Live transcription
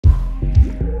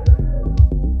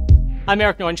I'm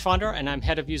Eric Neunschwander, and I'm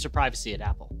head of user privacy at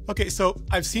Apple. Okay, so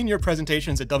I've seen your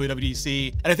presentations at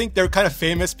WWDC, and I think they're kind of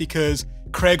famous because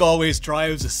Craig always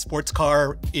drives a sports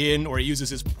car in, or he uses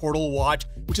his Portal watch,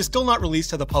 which is still not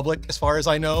released to the public as far as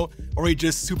I know, or he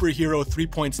just superhero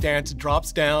three-point stance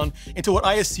drops down into what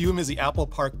I assume is the Apple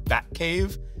Park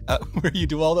Batcave, where you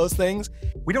do all those things.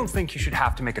 We don't think you should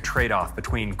have to make a trade-off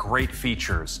between great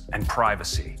features and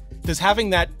privacy. Does having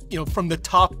that, from the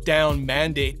top down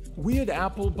mandate? We at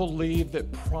Apple believe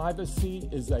that privacy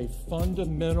is a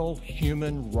fundamental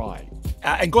human right.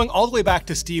 And going all the way back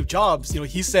to Steve Jobs,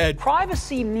 he said,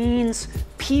 privacy means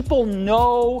people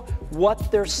know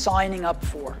what they're signing up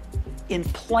for in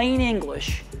plain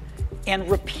English and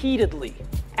repeatedly.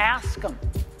 Ask them.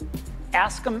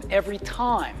 Ask them every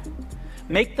time.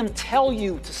 Make them tell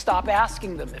you to stop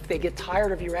asking them if they get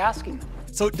tired of your asking them.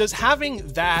 So does having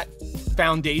that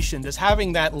foundation, does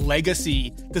having that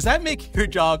legacy, does that make your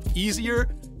job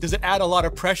easier? Does it add a lot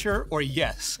of pressure, or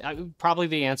yes? Probably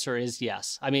the answer is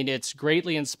yes. I mean, it's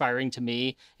greatly inspiring to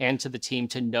me and to the team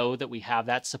to know that we have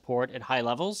that support at high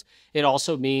levels. It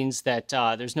also means that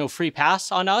there's no free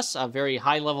pass on us. A very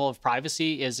high level of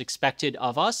privacy is expected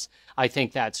of us. I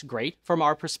think that's great from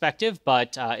our perspective,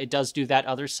 but it does do that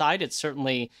other side. It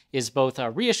certainly is both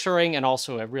reassuring and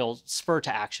also a real spur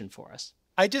to action for us.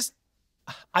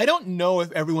 I don't know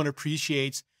if everyone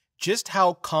appreciates just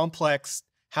how complex,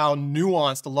 how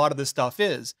nuanced a lot of this stuff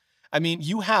is. I mean,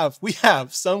 we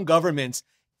have some governments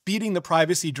beating the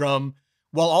privacy drum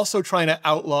while also trying to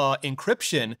outlaw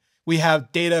encryption. We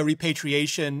have data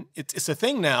repatriation. It's a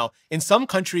thing now in some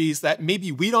countries that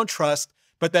maybe we don't trust,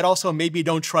 but that also maybe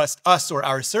don't trust us or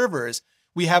our servers.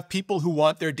 We have people who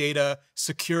want their data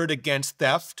secured against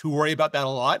theft, who worry about that a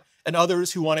lot, and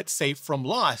others who want it safe from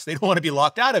loss. They don't want to be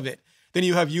locked out of it. Then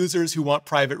you have users who want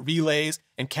private relays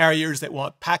and carriers that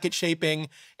want packet shaping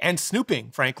and snooping,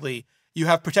 frankly. You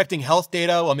have protecting health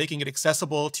data while making it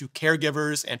accessible to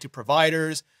caregivers and to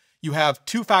providers. You have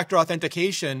two-factor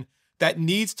authentication that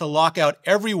needs to lock out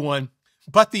everyone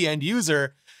but the end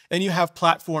user. Then you have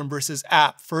platform versus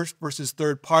app, first versus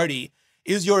third party.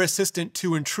 Is your assistant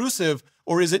too intrusive,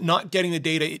 or is it not getting the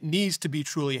data it needs to be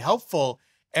truly helpful?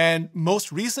 And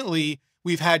most recently,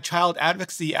 we've had child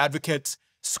advocacy advocates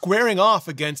squaring off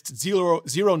against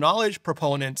zero knowledge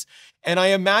proponents. And I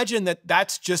imagine that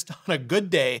that's just on a good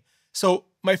day. So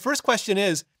my first question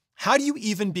is, how do you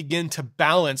even begin to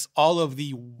balance all of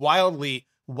the wildly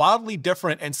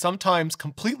different and sometimes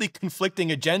completely conflicting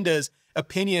agendas,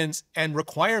 opinions, and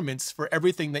requirements for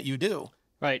everything that you do?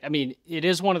 Right. I mean, it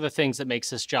is one of the things that makes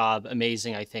this job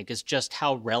amazing, I think, is just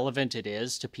how relevant it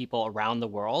is to people around the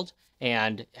world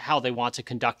and how they want to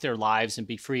conduct their lives and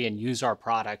be free and use our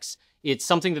products. It's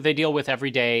something that they deal with every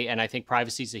day, and I think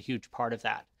privacy is a huge part of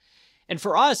that. And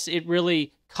for us, it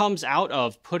really comes out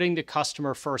of putting the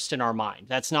customer first in our mind.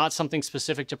 That's not something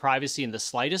specific to privacy in the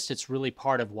slightest. It's really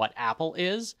part of what Apple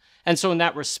is. And so in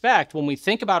that respect, when we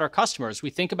think about our customers, we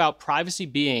think about privacy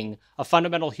being a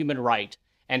fundamental human right,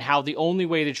 and how the only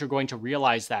way that you're going to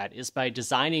realize that is by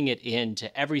designing it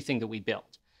into everything that we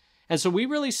build. And so we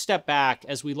really step back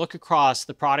as we look across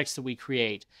the products that we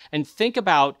create and think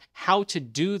about how to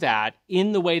do that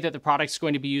in the way that the product's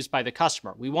going to be used by the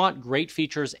customer. We want great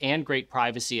features and great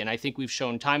privacy, and I think we've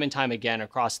shown time and time again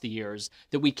across the years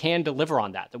that we can deliver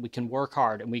on that we can work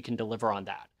hard and we can deliver on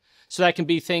that. So that can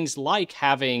be things like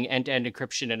having end-to-end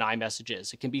encryption in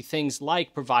iMessages. It can be things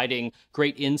like providing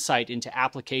great insight into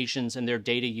applications and their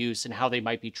data use and how they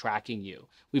might be tracking you.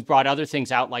 We've brought other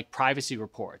things out like privacy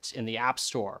reports in the App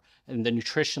Store and the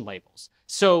nutrition labels.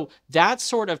 So that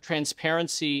sort of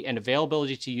transparency and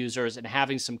availability to users and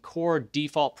having some core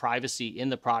default privacy in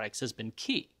the products has been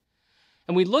key.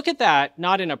 And we look at that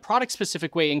not in a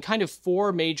product-specific way, in kind of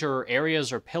four major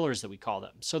areas or pillars that we call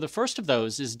them. So the first of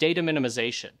those is data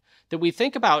minimization, that we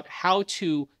think about how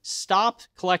to stop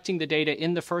collecting the data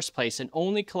in the first place and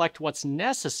only collect what's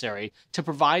necessary to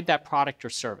provide that product or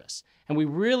service. And we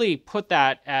really put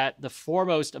that at the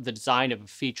foremost of the design of a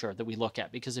feature that we look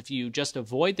at, because if you just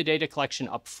avoid the data collection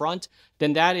up front,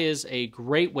 then that is a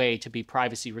great way to be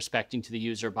privacy respecting to the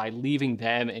user by leaving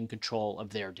them in control of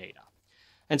their data.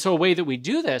 And so a way that we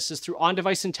do this is through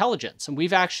on-device intelligence. And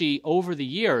we've actually, over the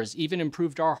years, even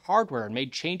improved our hardware and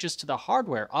made changes to the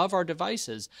hardware of our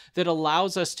devices that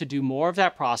allows us to do more of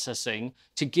that processing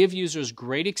to give users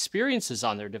great experiences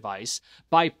on their device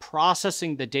by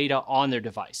processing the data on their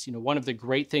device. One of the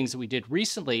great things that we did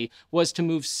recently was to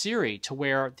move Siri to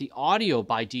where the audio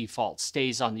by default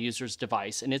stays on the user's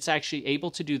device, and it's actually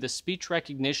able to do the speech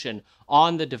recognition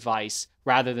on the device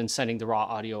rather than sending the raw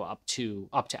audio up to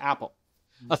Apple.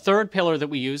 A third pillar that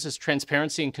we use is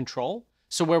transparency and control.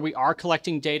 So where we are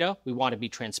collecting data, we want to be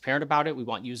transparent about it. We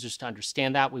want users to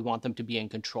understand that. We want them to be in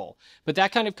control. But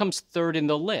that kind of comes third in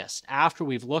the list after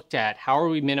we've looked at how are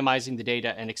we minimizing the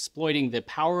data and exploiting the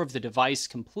power of the device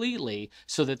completely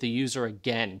so that the user,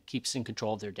 again, keeps in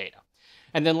control of their data.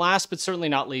 And then last but certainly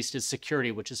not least is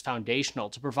security, which is foundational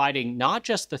to providing not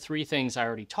just the three things I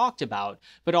already talked about,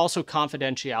 but also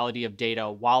confidentiality of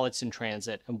data while it's in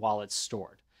transit and while it's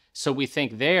stored. So we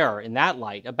think there, in that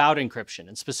light, about encryption,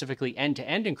 and specifically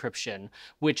end-to-end encryption,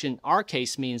 which in our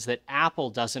case means that Apple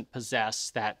doesn't possess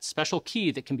that special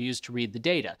key that can be used to read the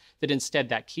data, that instead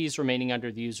that key is remaining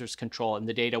under the user's control, and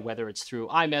the data, whether it's through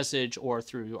iMessage or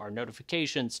through our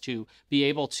notifications, to be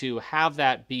able to have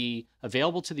that be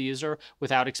available to the user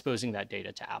without exposing that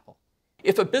data to Apple.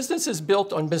 If a business is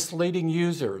built on misleading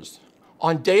users,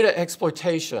 on data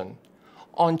exploitation,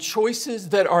 on choices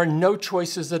that are no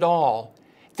choices at all,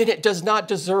 then it does not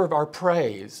deserve our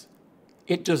praise.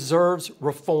 It deserves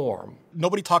reform.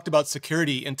 Nobody talked about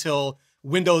security until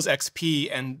Windows XP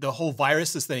and the whole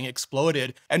viruses thing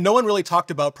exploded. And no one really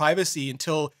talked about privacy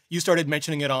until you started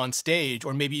mentioning it on stage,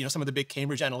 or maybe, some of the big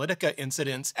Cambridge Analytica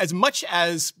incidents. As much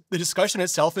as the discussion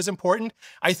itself is important,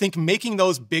 I think making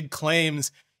those big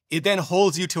claims, it then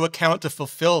holds you to account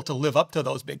to live up to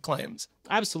those big claims.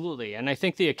 Absolutely. And I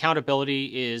think the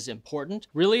accountability is important.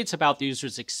 Really, it's about the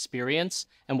user's experience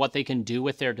and what they can do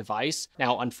with their device.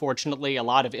 Now, unfortunately, a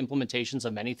lot of implementations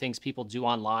of many things people do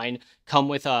online come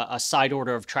with a side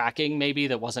order of tracking maybe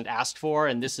that wasn't asked for.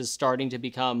 And this is starting to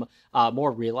become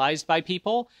more realized by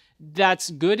people. That's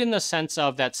good in the sense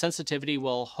of that sensitivity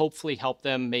will hopefully help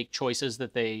them make choices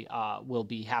that they will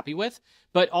be happy with.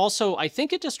 But also, I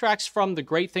think it distracts from the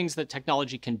great things that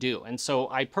technology can do. And so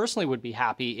I personally would be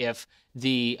happy if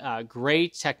the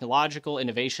great technological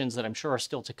innovations that I'm sure are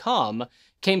still to come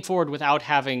came forward without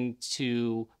having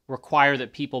to require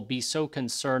that people be so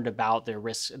concerned about the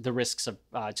risks of,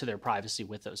 to their privacy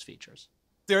with those features.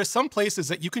 There are some places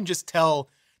that you can just tell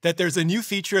that there's a new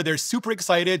feature, they're super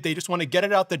excited, they just want to get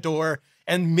it out the door,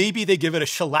 and maybe they give it a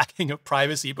shellacking of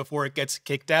privacy before it gets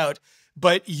kicked out.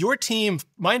 But your team,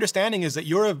 my understanding is that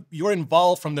you're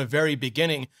involved from the very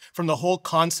beginning, from the whole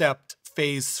concept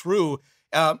phase through.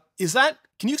 Can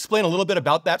you explain a little bit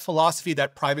about that philosophy,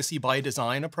 that privacy by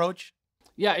design approach?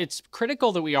 Yeah, it's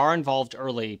critical that we are involved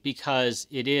early because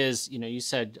it is, you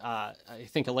said, I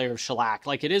think a layer of shellac.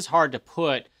 Like, it is hard to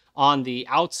put on the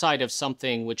outside of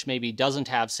something which maybe doesn't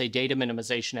have, say, data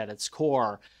minimization at its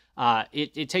core.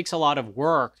 It takes a lot of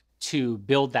work to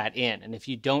build that in. And if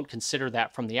you don't consider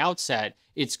that from the outset,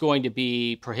 it's going to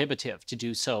be prohibitive to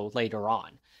do so later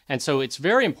on. And so it's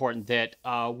very important that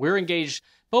we're engaged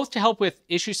both to help with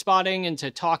issue spotting and to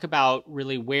talk about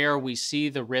really where we see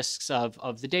the risks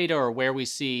of the data, or where we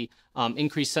see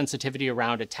increased sensitivity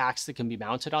around attacks that can be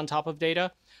mounted on top of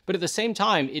data. But at the same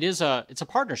time, it's a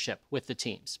partnership with the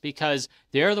teams, because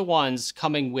they're the ones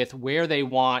coming with where they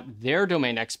want their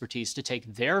domain expertise to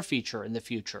take their feature in the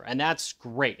future. And that's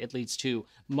great. It leads to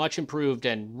much improved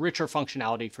and richer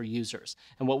functionality for users.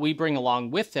 And what we bring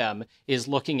along with them is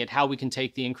looking at how we can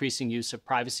take the increasing use of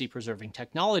privacy-preserving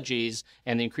technologies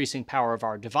and the increasing power of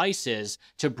our devices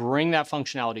to bring that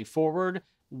functionality forward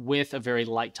with a very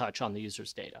light touch on the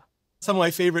user's data. Some of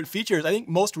my favorite features, I think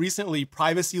most recently,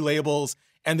 privacy labels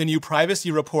and the new privacy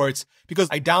reports, because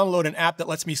I download an app that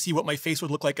lets me see what my face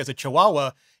would look like as a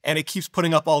Chihuahua, and it keeps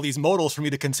putting up all these modals for me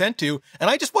to consent to, and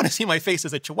I just want to see my face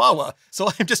as a Chihuahua. So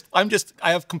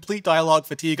I have complete dialogue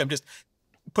fatigue. I'm just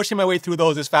pushing my way through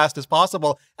those as fast as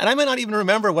possible, and I might not even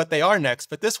remember what they are next,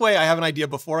 but this way I have an idea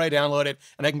before I download it,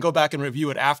 and I can go back and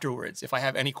review it afterwards if I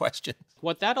have any questions.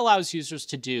 What that allows users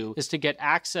to do is to get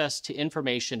access to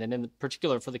information, and in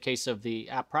particular for the case of the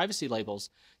app privacy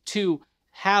labels, to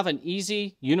have an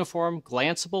easy, uniform,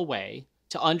 glanceable way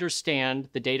to understand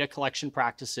the data collection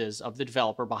practices of the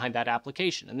developer behind that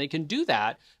application. And they can do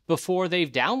that before they've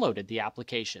downloaded the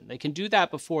application. They can do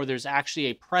that before there's actually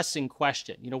a pressing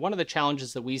question. One of the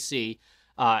challenges that we see,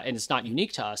 and it's not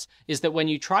unique to us, is that when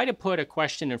you try to put a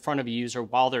question in front of a user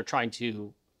while they're trying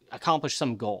to accomplish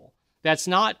some goal, that's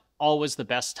not always the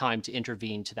best time to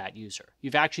intervene to that user.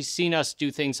 You've actually seen us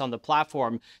do things on the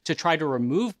platform to try to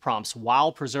remove prompts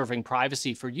while preserving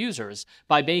privacy for users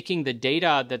by making the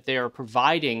data that they're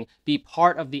providing be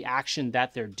part of the action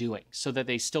that they're doing, so that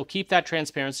they still keep that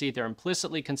transparency. They're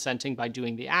implicitly consenting by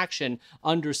doing the action,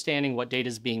 understanding what data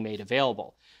is being made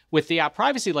available. With the app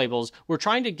privacy labels, we're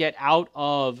trying to get out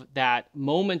of that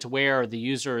moment where the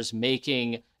user is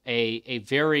making a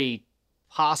very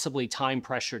possibly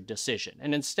time-pressured decision.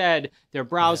 And instead, they're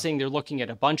browsing, they're looking at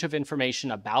a bunch of information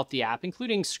about the app,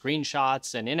 including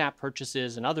screenshots and in-app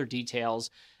purchases and other details.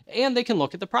 And they can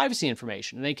look at the privacy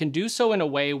information. And they can do so in a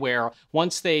way where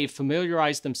once they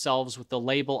familiarize themselves with the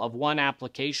label of one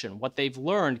application, what they've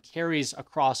learned carries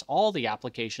across all the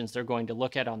applications they're going to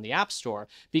look at on the App Store,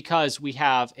 because we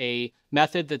have a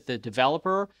method that the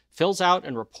developer fills out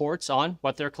and reports on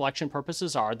what their collection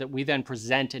purposes are that we then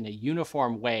present in a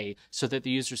uniform way so that the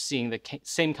user's seeing the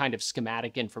same kind of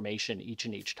schematic information each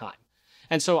and each time.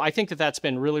 And so I think that that's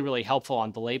been really, really helpful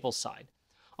on the label side.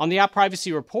 On the app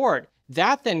privacy report,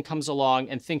 that then comes along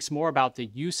and thinks more about the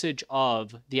usage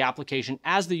of the application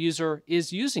as the user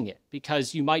is using it,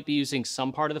 because you might be using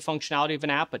some part of the functionality of an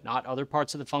app, but not other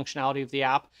parts of the functionality of the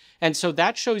app. And so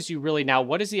that shows you really now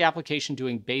what is the application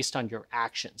doing based on your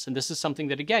actions. And this is something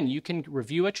that, again, you can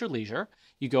review at your leisure.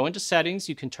 You go into settings,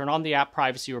 you can turn on the app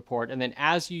privacy report, and then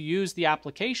as you use the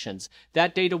applications,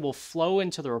 that data will flow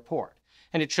into the report.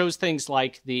 And it shows things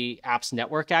like the app's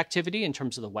network activity in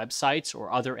terms of the websites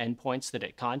or other endpoints that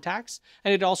it contacts.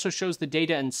 And it also shows the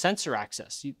data and sensor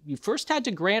access. You first had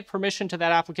to grant permission to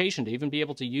that application to even be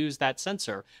able to use that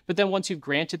sensor. But then once you've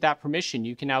granted that permission,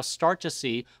 you can now start to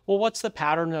see, well, what's the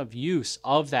pattern of use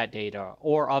of that data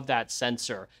or of that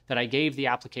sensor that I gave the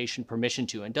application permission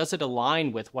to? And does it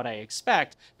align with what I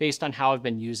expect based on how I've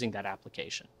been using that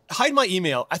application? Hide my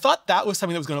email. I thought that was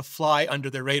something that was going to fly under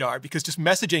the radar because just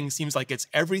messaging seems like it's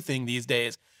everything these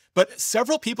days. But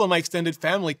several people in my extended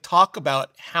family talk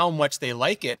about how much they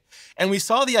like it. And we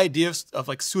saw the idea of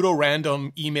like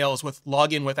pseudo-random emails with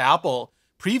login with Apple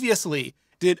previously.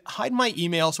 Did Hide My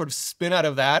Email sort of spin out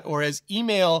of that? Or has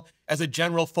email as a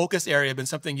general focus area been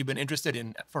something you've been interested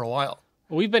in for a while?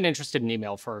 We've been interested in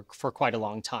email for quite a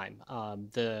long time.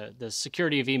 The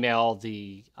security of email,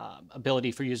 the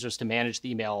ability for users to manage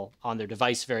the email on their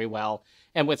device very well.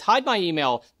 And with Hide My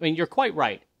Email, I mean, you're quite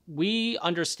right. We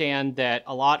understand that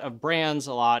a lot of brands,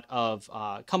 a lot of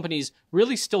companies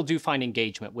really still do find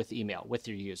engagement with email, with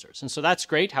their users. And so that's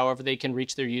great. However they can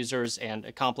reach their users and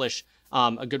accomplish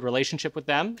a good relationship with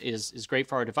them is great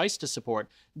for our device to support.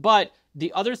 But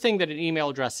the other thing that an email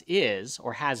address is,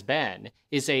 or has been,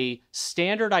 is a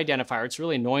standard identifier. It's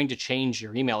really annoying to change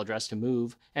your email address to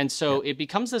move. And so it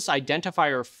becomes this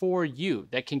identifier for you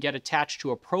that can get attached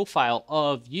to a profile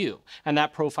of you. And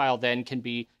that profile then can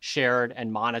be shared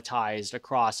and monetized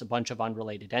across a bunch of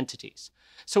unrelated entities.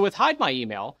 So with Hide My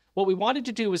Email, what we wanted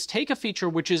to do was take a feature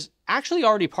which is actually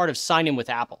already part of Sign In with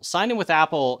Apple. Sign In with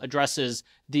Apple addresses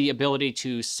the ability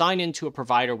to sign into a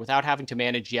provider without having to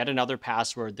manage yet another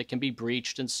password that can be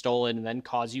breached and stolen and then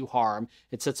cause you harm.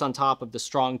 It sits on top of the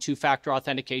strong two-factor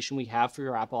authentication we have for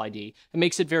your Apple ID. It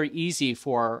makes it very easy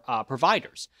for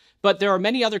providers. But there are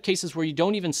many other cases where you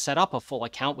don't even set up a full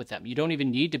account with them. You don't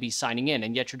even need to be signing in,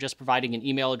 and yet you're just providing an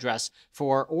email address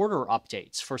for order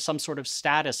updates, for some sort of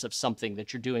status of something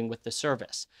that you're doing with the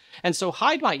service. And so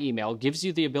Hide My Email gives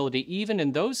you the ability, even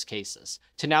in those cases,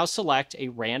 to now select a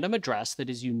random address that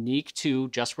is unique to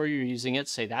just where you're using it,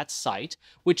 say that site,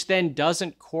 which then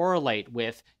doesn't correlate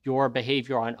with your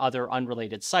behavior on other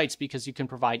unrelated sites because you can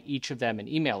provide each of them an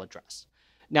email address.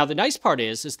 Now, the nice part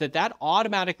is that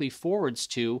automatically forwards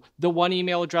to the one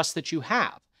email address that you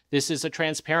have. This is a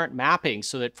transparent mapping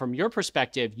so that from your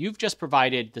perspective, you've just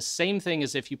provided the same thing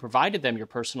as if you provided them your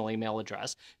personal email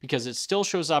address, because it still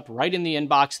shows up right in the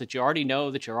inbox that you already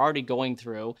know, that you're already going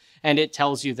through, and it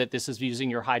tells you that this is using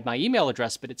your Hide My Email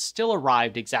address, but it's still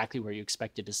arrived exactly where you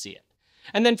expected to see it.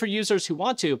 And then for users who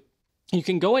want to, you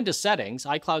can go into settings,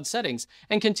 iCloud settings,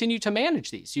 and continue to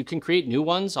manage these. You can create new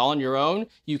ones all on your own.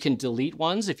 You can delete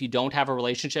ones if you don't have a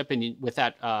relationship with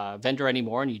that vendor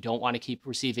anymore and you don't want to keep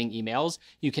receiving emails.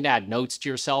 You can add notes to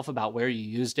yourself about where you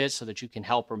used it so that you can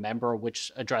help remember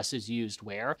which address is used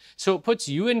where. So it puts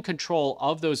you in control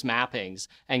of those mappings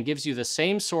and gives you the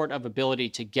same sort of ability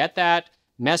to get that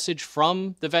message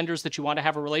from the vendors that you want to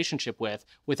have a relationship with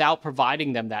without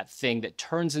providing them that thing that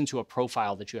turns into a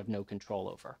profile that you have no control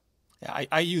over. Yeah,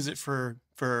 I use it for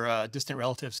distant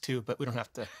relatives too, but we don't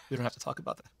have to talk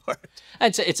about that part.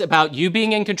 It's about you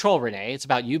being in control, Rene. It's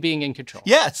about you being in control.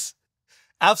 Yes,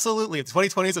 absolutely. If the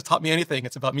 2020s have taught me anything,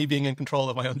 it's about me being in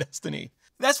control of my own destiny.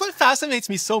 That's what fascinates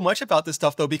me so much about this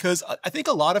stuff, though, because I think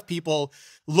a lot of people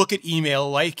look at email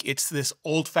like it's this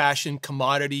old-fashioned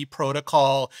commodity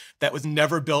protocol that was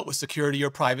never built with security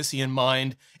or privacy in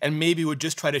mind, and maybe would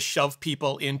just try to shove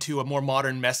people into a more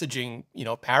modern messaging,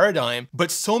 paradigm.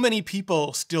 But so many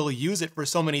people still use it for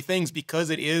so many things because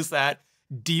it is that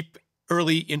deep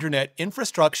early internet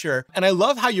infrastructure. And I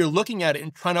love how you're looking at it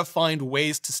and trying to find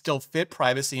ways to still fit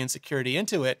privacy and security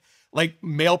into it, like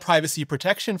mail privacy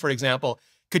protection, for example.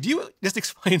 Could you just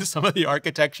explain some of the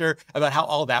architecture about how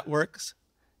all that works?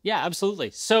 Yeah,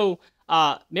 absolutely. So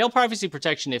Mail privacy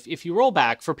protection, if you roll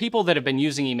back, for people that have been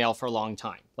using email for a long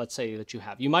time, let's say that you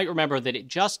have, you might remember that it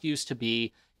just used to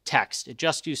be text. It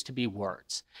just used to be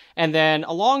words. And then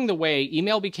along the way,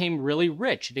 email became really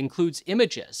rich. It includes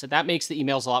images, and that makes the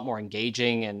emails a lot more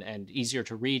engaging and easier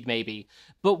to read maybe.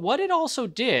 But what it also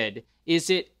did is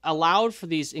it allowed for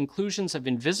these inclusions of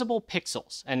invisible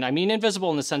pixels. And I mean invisible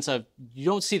in the sense of you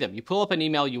don't see them. You pull up an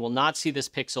email, you will not see this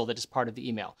pixel that is part of the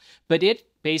email. But it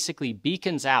basically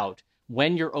beacons out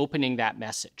when you're opening that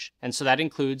message. And so that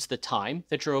includes the time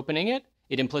that you're opening it.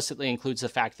 It implicitly includes the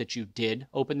fact that you did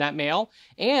open that mail.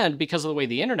 And because of the way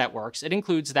the internet works, it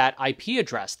includes that IP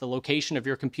address, the location of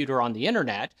your computer on the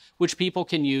internet, which people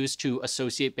can use to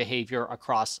associate behavior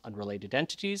across unrelated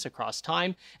entities, across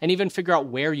time, and even figure out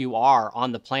where you are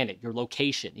on the planet, your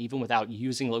location, even without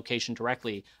using location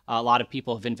directly. A lot of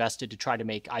people have invested to try to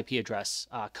make IP address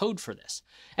code for this.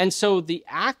 And so the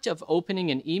act of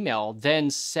opening an email then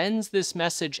sends this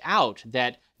message out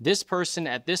that this person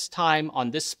at this time on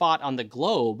this spot on the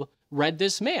globe read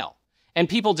this mail. And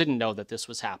people didn't know that this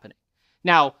was happening.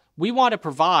 Now, we want to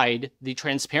provide the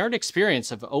transparent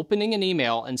experience of opening an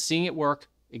email and seeing it work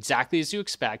exactly as you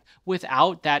expect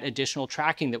without that additional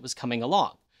tracking that was coming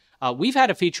along. We've had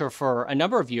a feature for a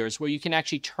number of years where you can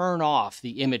actually turn off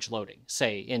the image loading,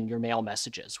 say, in your mail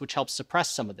messages, which helps suppress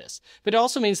some of this. But it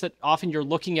also means that often you're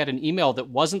looking at an email that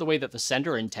wasn't the way that the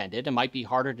sender intended. It might be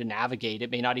harder to navigate. It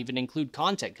may not even include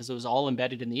content because it was all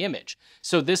embedded in the image.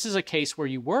 So this is a case where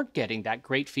you weren't getting that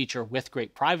great feature with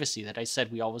great privacy that I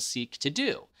said we always seek to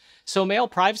do. So mail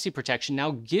privacy protection now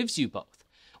gives you both.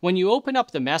 When you open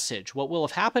up the message, what will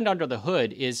have happened under the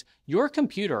hood is your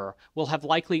computer will have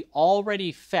likely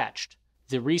already fetched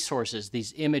the resources,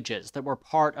 these images that were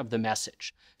part of the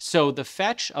message. So the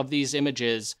fetch of these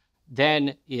images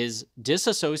then is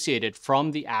disassociated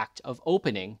from the act of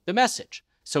opening the message.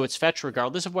 So it's fetched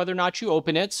regardless of whether or not you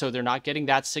open it, so they're not getting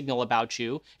that signal about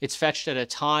you. It's fetched at a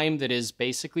time that is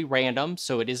basically random,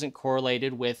 so it isn't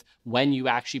correlated with when you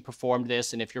actually performed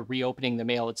this, and if you're reopening the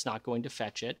mail, it's not going to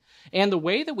fetch it. And the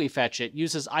way that we fetch it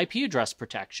uses IP address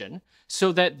protection,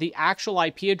 so that the actual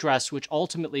IP address, which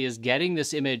ultimately is getting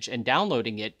this image and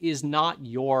downloading it, is not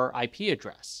your IP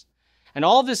address. And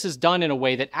all of this is done in a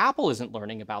way that Apple isn't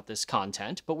learning about this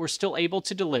content, but we're still able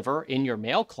to deliver in your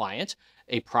mail client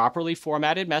a properly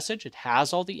formatted message. It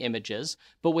has all the images,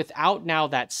 but without now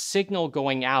that signal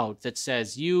going out that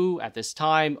says you at this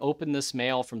time open this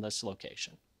mail from this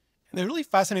location. And the really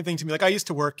fascinating thing to me, like I used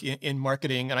to work in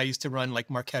marketing and I used to run like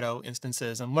Marketo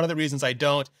instances. And one of the reasons I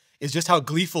don't is just how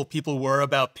gleeful people were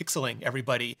about pixeling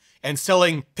everybody and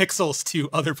selling pixels to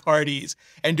other parties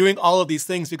and doing all of these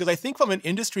things. Because I think from an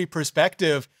industry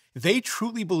perspective, they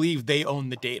truly believe they own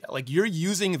the data. Like you're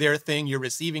using their thing, you're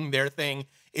receiving their thing,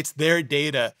 it's their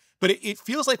data. But it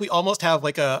feels like we almost have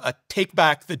like a take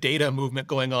back the data movement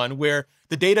going on where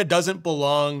the data doesn't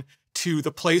belong to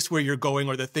the place where you're going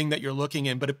or the thing that you're looking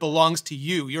in, but it belongs to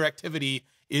you. Your activity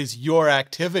is your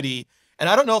activity. And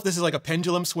I don't know if this is like a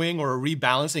pendulum swing or a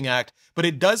rebalancing act, but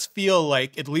it does feel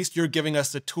like at least you're giving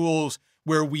us the tools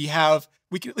where we can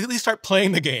at least start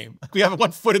playing the game. We have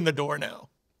one foot in the door now.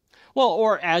 Well,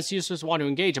 or as users want to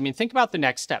engage, I mean, think about the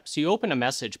next step. So you open a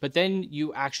message, but then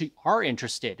you actually are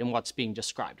interested in what's being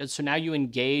described. And so now you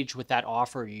engage with that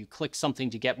offer, you click something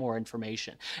to get more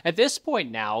information. At this point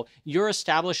now, you're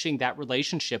establishing that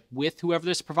relationship with whoever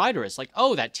this provider is. Like,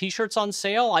 oh, that t-shirt's on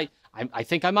sale, I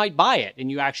think I might buy it.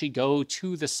 And you actually go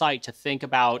to the site to think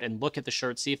about and look at the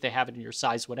shirt, see if they have it in your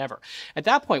size, whatever. At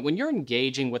that point, when you're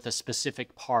engaging with a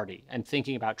specific party and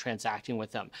thinking about transacting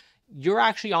with them, you're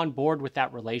actually on board with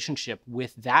that relationship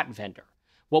with that vendor.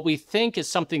 What we think is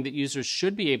something that users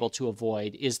should be able to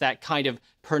avoid is that kind of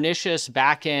pernicious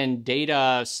back-end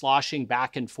data sloshing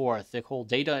back and forth, the whole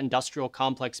data industrial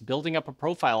complex building up a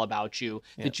profile about you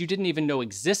that you didn't even know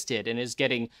existed and is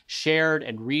getting shared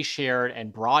and reshared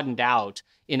and broadened out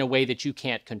in a way that you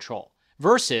can't control.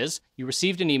 Versus you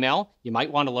received an email, you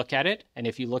might want to look at it, and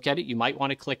if you look at it, you might want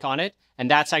to click on it,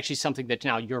 and that's actually something that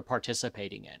now you're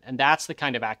participating in. And that's the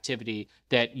kind of activity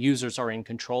that users are in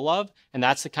control of, and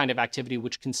that's the kind of activity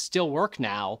which can still work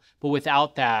now, but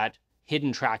without that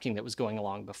hidden tracking that was going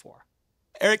along before.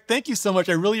 Eric, thank you so much.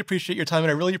 I really appreciate your time,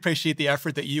 and I really appreciate the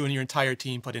effort that you and your entire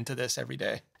team put into this every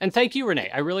day. And thank you,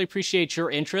 Rene. I really appreciate your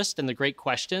interest and the great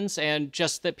questions, and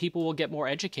just that people will get more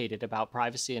educated about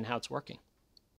privacy and how it's working.